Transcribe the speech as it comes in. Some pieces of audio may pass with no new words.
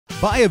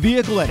Buy a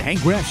vehicle at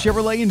Hank Graff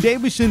Chevrolet in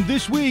Davison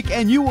this week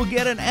and you will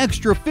get an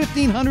extra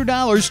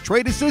 $1,500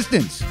 trade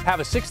assistance. Have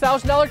a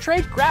 $6,000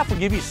 trade? Graff will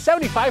give you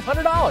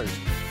 $7,500.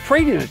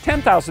 Trade in a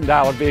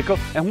 $10,000 vehicle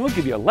and we'll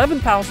give you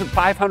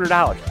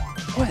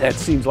 $11,500. Boy, that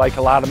seems like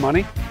a lot of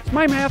money. Is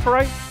my math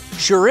right?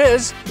 Sure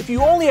is. If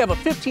you only have a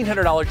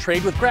 $1,500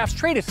 trade with Graff's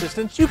trade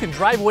assistance, you can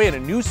drive away in a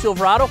new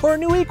Silverado or a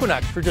new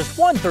Equinox for just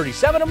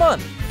 $137 a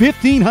month.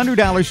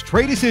 $1,500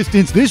 trade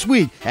assistance this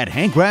week at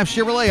Hank Graff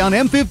Chevrolet on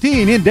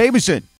M15 in Davison.